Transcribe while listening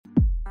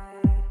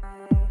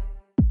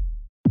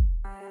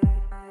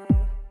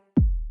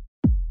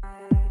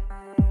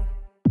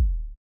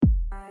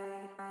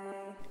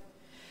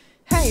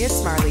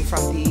Marley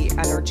from the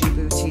Energy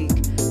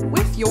Boutique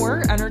with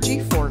your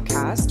energy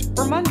forecast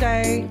for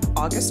Monday,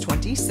 August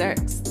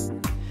 26th.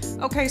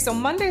 Okay, so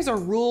Mondays are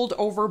ruled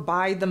over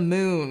by the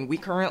moon. We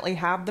currently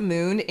have the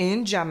moon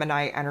in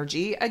Gemini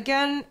energy.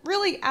 Again,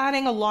 really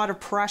adding a lot of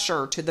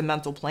pressure to the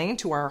mental plane,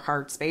 to our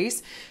heart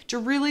space, to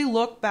really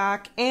look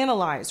back,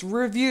 analyze,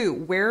 review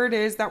where it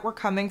is that we're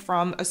coming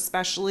from,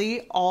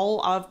 especially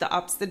all of the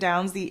ups, the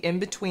downs, the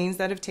in-betweens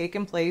that have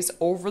taken place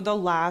over the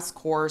last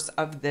course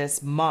of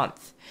this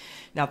month.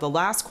 Now, the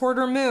last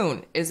quarter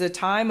moon is a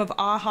time of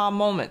aha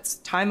moments,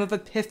 time of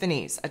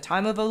epiphanies, a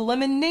time of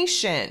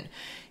elimination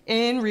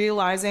in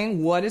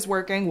realizing what is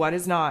working, what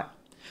is not,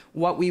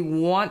 what we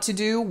want to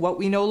do, what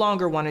we no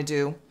longer want to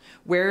do,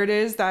 where it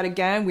is that,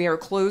 again, we are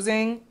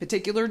closing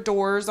particular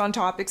doors on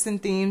topics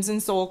and themes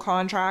and soul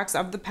contracts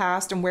of the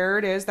past, and where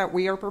it is that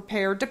we are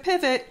prepared to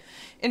pivot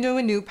into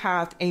a new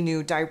path, a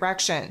new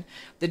direction.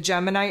 The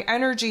Gemini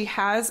energy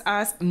has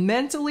us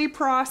mentally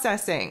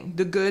processing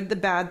the good, the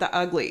bad, the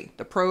ugly,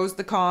 the pros,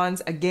 the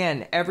cons,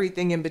 again,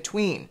 everything in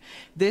between.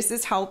 This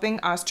is helping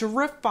us to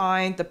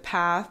refine the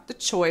path, the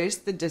choice,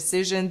 the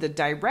decision, the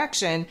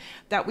direction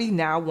that we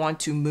now want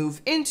to move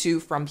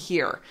into from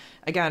here.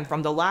 Again,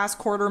 from the last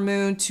quarter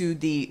moon to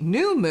the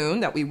new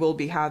moon that we will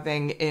be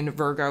having in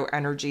Virgo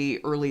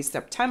energy early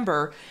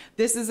September,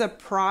 this is a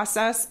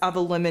process of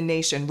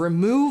elimination,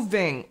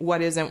 removing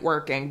what isn't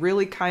working,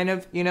 really kind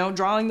of,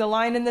 drawing the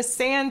line in the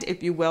sand,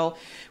 if you will,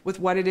 with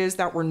what it is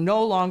that we're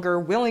no longer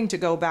willing to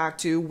go back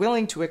to,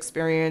 willing to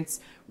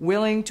experience,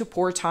 willing to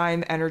pour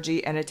time,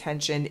 energy, and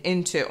attention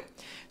into.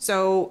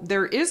 So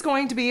there is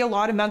going to be a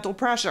lot of mental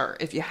pressure.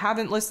 If you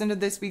haven't listened to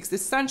this week's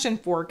ascension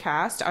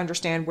forecast to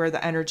understand where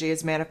the energy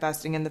is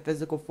manifesting in the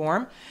physical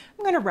form,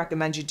 I'm going to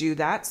recommend you do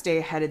that. Stay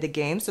ahead of the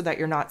game so that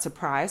you're not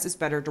surprised. It's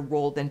better to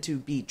roll than to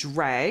be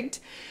dragged.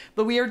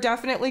 But we are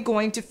definitely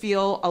going to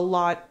feel a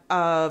lot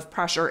of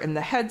pressure in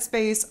the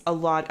headspace, a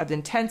lot of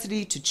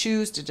intensity to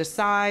choose, to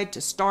decide, to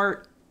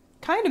start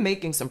kind of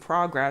making some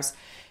progress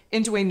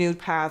into a new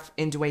path,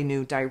 into a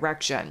new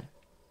direction.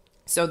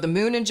 So the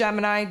moon in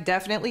Gemini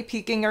definitely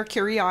piquing our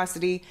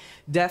curiosity,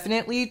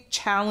 definitely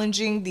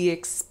challenging the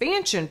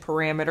expansion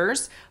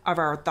parameters of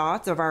our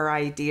thoughts, of our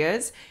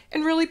ideas,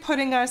 and really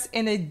putting us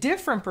in a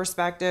different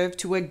perspective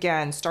to,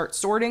 again, start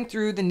sorting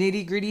through the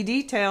nitty-gritty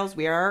details.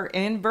 We are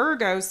in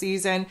Virgo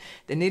season,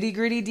 the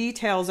nitty-gritty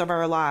details of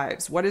our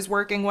lives. What is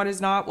working, what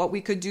is not, what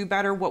we could do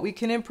better, what we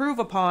can improve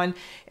upon,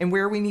 and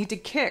where we need to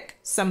kick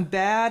some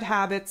bad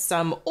habits,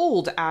 some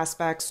old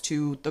aspects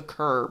to the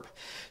curb.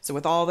 So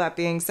with all that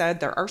being said,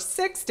 there are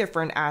 6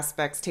 different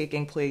aspects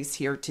taking place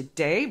here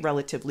today,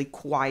 relatively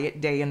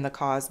quiet day in the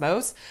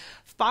cosmos.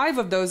 5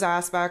 of those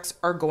aspects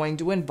are going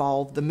to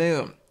involve the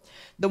moon.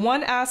 The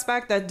one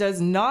aspect that does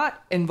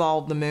not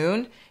involve the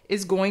moon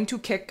is going to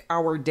kick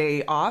our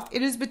day off.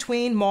 It is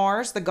between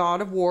Mars, the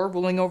god of war,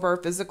 ruling over our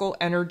physical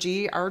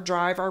energy, our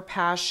drive, our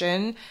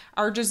passion,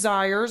 our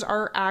desires,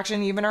 our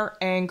action, even our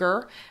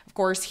anger. Of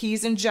course,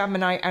 he's in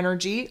Gemini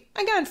energy,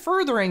 again,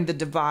 furthering the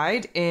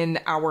divide in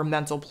our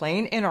mental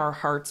plane, in our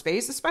heart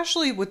space,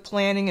 especially with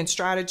planning and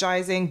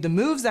strategizing the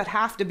moves that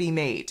have to be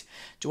made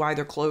to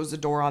either close the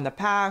door on the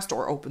past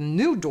or open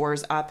new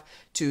doors up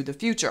to the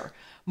future.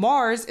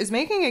 Mars is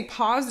making a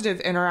positive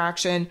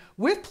interaction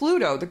with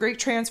Pluto, the great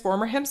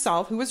transformer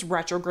himself, who is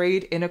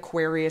retrograde in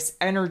Aquarius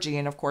energy.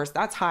 And of course,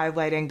 that's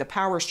highlighting the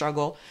power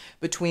struggle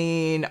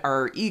between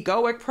our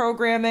egoic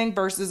programming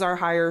versus our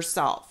higher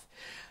self.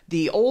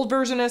 The old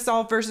version of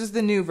self versus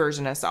the new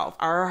version of self,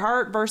 our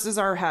heart versus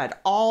our head,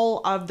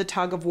 all of the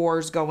tug of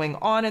wars going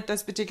on at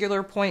this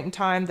particular point in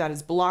time that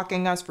is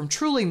blocking us from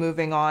truly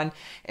moving on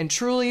and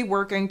truly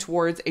working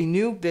towards a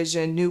new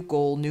vision, new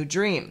goal, new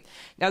dream.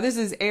 Now, this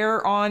is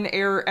air on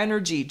air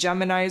energy.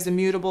 Gemini is a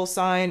mutable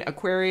sign.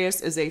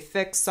 Aquarius is a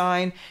fixed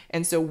sign.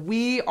 And so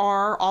we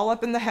are all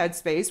up in the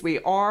headspace. We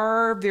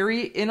are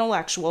very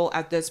intellectual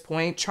at this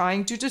point,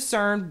 trying to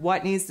discern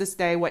what needs to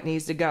stay, what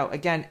needs to go.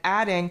 Again,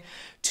 adding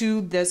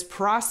to this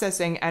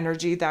processing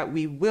energy that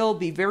we will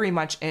be very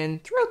much in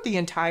throughout the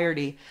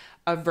entirety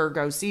of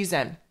Virgo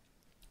season.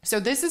 So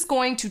this is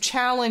going to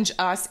challenge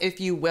us, if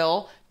you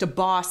will, to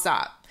boss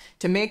up,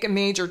 to make a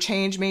major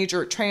change,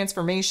 major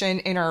transformation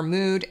in our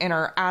mood and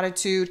our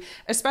attitude,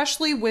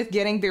 especially with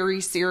getting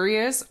very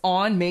serious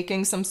on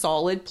making some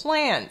solid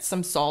plans,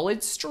 some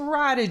solid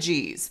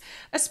strategies,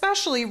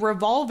 especially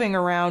revolving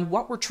around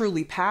what we're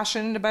truly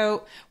passionate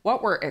about,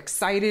 what we're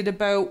excited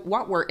about,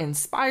 what we're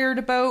inspired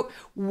about,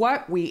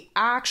 what we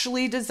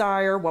actually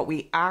desire, what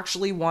we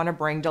actually want to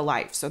bring to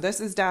life. So this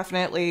is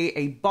definitely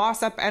a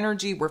boss up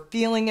energy. We're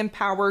feeling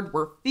empowered.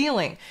 We're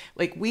feeling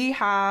like we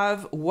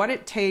have what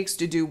it takes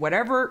to do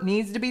whatever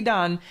needs to be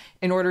done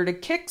in order to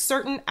kick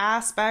certain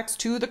aspects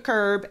to the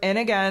curb and,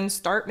 again,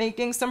 start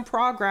making some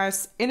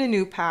progress in a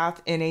new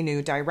path, in a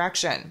new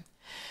direction.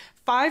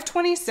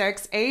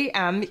 5:26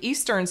 a.m.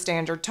 Eastern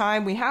Standard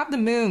Time, we have the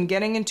moon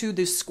getting into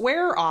the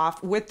square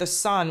off with the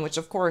sun, which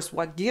of course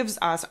what gives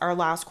us our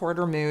last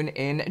quarter moon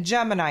in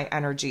Gemini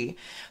energy.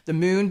 The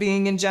moon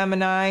being in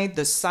Gemini,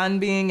 the sun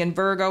being in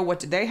Virgo, what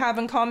do they have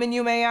in common,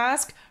 you may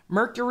ask?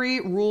 Mercury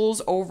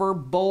rules over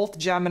both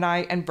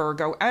Gemini and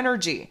Virgo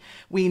energy.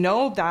 We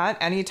know that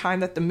anytime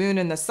that the moon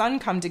and the sun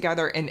come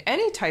together in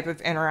any type of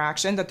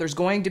interaction, that there's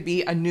going to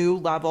be a new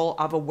level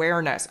of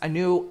awareness, a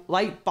new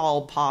light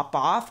bulb pop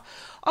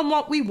off on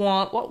what we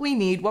want, what we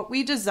need, what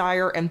we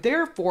desire, and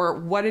therefore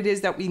what it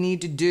is that we need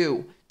to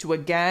do to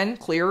again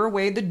clear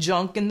away the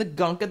junk and the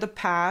gunk of the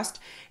past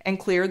and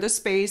clear the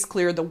space,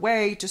 clear the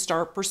way to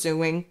start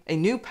pursuing a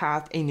new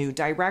path, a new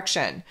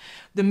direction.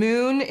 The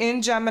moon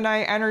in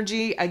Gemini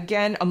energy,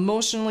 again,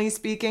 emotionally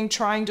speaking,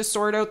 trying to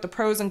sort out the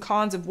pros and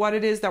cons of what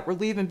it is that we're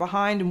leaving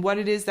behind and what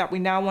it is that we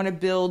now want to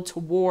build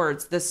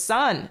towards. The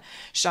sun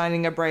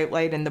shining a bright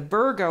light in the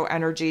Virgo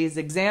energy is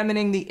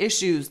examining the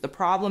issues, the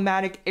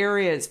problematic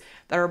areas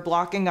that are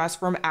blocking us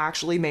from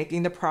actually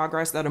making the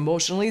progress that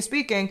emotionally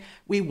speaking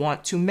we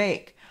want to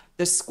make.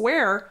 The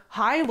square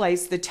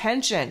highlights the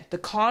tension, the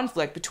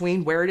conflict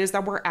between where it is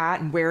that we're at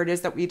and where it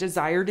is that we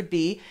desire to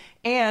be,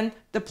 and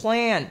the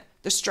plan,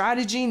 the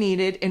strategy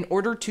needed in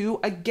order to,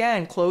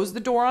 again, close the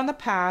door on the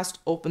past,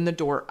 open the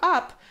door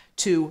up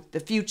to the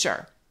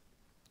future.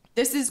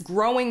 This is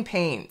growing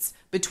pains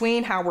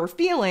between how we're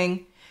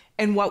feeling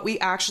and what we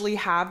actually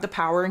have the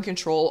power and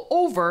control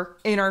over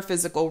in our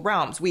physical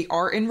realms. We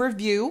are in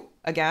review,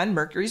 again,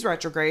 Mercury's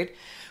retrograde.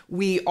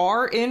 We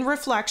are in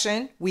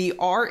reflection, we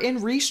are in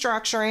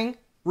restructuring,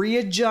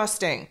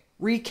 readjusting,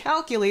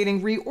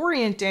 recalculating,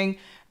 reorienting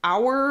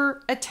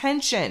our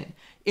attention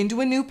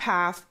into a new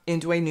path,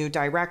 into a new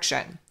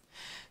direction.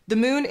 The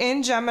moon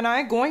in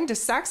Gemini going to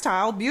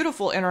sextile,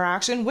 beautiful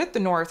interaction with the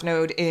North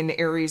Node in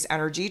Aries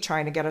energy,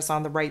 trying to get us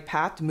on the right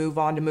path to move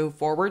on, to move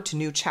forward to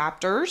new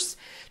chapters,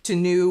 to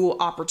new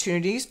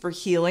opportunities for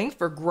healing,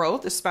 for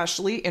growth,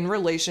 especially in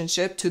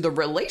relationship to the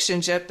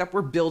relationship that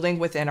we're building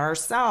within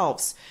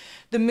ourselves.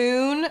 The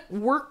moon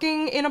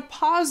working in a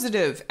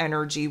positive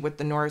energy with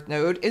the North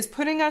Node is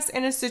putting us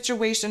in a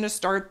situation to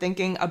start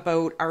thinking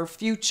about our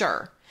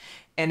future.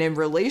 And in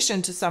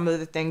relation to some of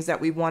the things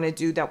that we want to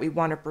do, that we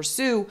want to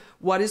pursue,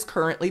 what is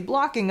currently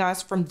blocking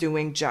us from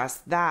doing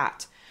just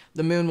that?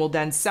 The moon will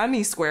then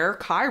semi-square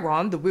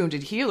Chiron, the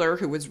wounded healer,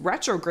 who is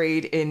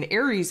retrograde in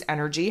Aries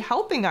energy,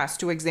 helping us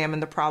to examine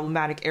the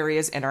problematic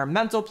areas in our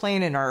mental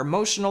plane, in our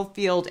emotional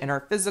field, in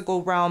our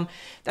physical realm,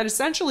 that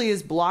essentially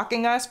is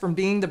blocking us from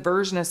being the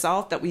version of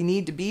self that we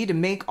need to be to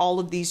make all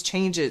of these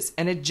changes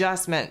and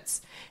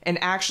adjustments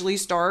and actually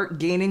start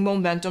gaining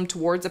momentum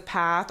towards a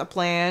path, a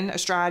plan, a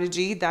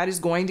strategy that is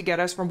going to get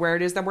us from where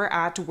it is that we're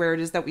at to where it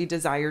is that we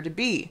desire to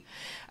be.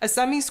 A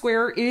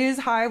semi-square is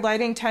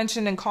highlighting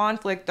tension and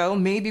conflict, though,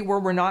 maybe where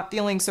we're not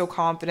feeling so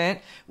confident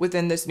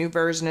within this new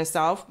version of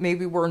self.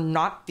 Maybe we're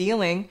not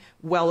feeling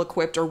well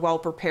equipped or well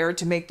prepared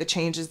to make the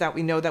changes that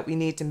we know that we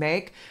need to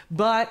make.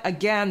 But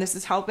again, this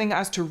is helping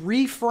us to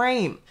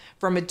reframe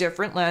from a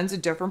different lens, a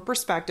different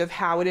perspective,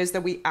 how it is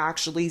that we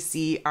actually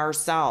see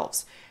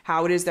ourselves,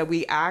 how it is that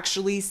we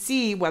actually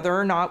see whether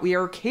or not we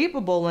are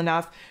capable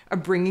enough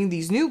of bringing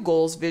these new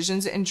goals,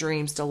 visions, and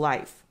dreams to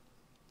life.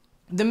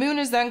 The moon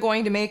is then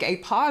going to make a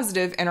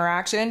positive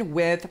interaction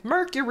with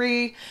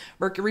Mercury.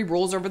 Mercury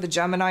rules over the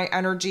Gemini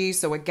energy.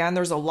 So again,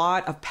 there's a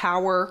lot of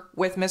power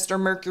with Mr.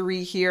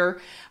 Mercury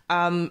here.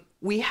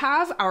 We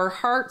have our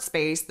heart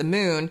space, the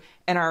moon,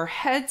 and our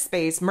head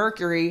space,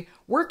 Mercury,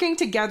 working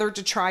together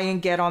to try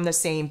and get on the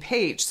same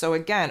page. So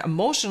again,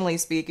 emotionally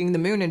speaking, the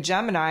moon in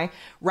Gemini,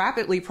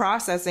 rapidly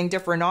processing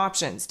different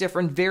options,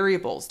 different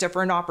variables,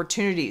 different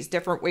opportunities,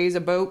 different ways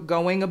about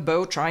going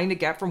about trying to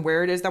get from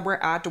where it is that we're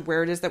at to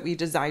where it is that we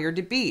desire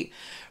to be.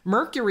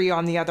 Mercury,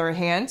 on the other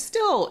hand,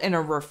 still in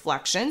a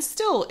reflection,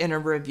 still in a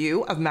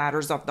review of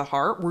matters of the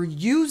heart. We're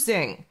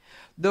using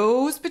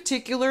those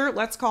particular,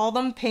 let's call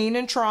them pain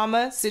and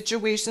trauma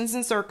situations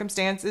and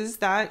circumstances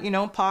that,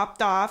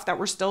 popped off, that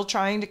we're still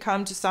trying to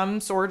come to some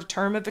sort of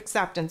term of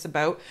acceptance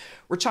about.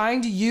 We're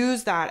trying to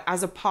use that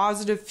as a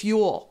positive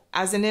fuel,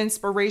 as an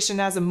inspiration,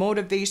 as a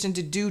motivation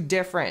to do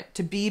different,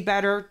 to be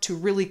better, to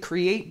really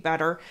create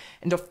better,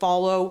 and to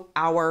follow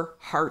our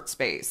heart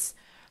space.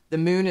 The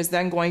moon is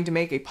then going to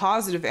make a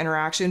positive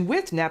interaction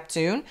with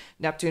Neptune.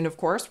 Neptune, of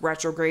course,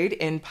 retrograde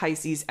in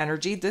Pisces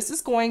energy. This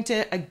is going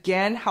to,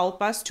 again,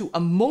 help us to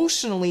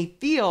emotionally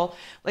feel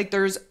like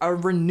there's a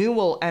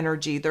renewal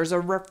energy. There's a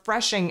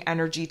refreshing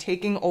energy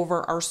taking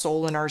over our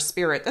soul and our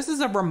spirit. This is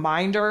a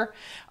reminder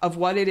of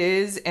what it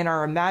is in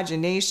our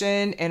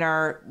imagination, in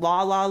our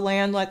la-la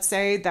land, let's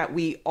say, that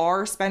we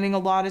are spending a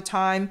lot of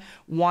time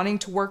wanting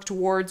to work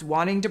towards,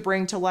 wanting to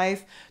bring to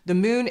life. The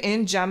moon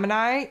in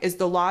Gemini is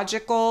the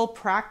logical,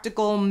 practical,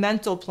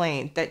 mental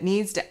plane that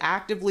needs to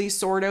actively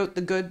sort out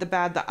the good, the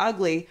bad, the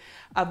ugly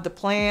of the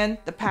plan,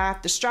 the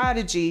path, the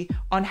strategy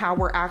on how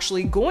we're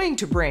actually going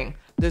to bring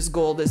this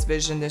goal, this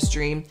vision, this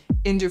dream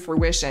into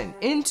fruition,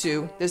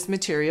 into this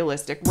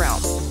materialistic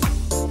realm.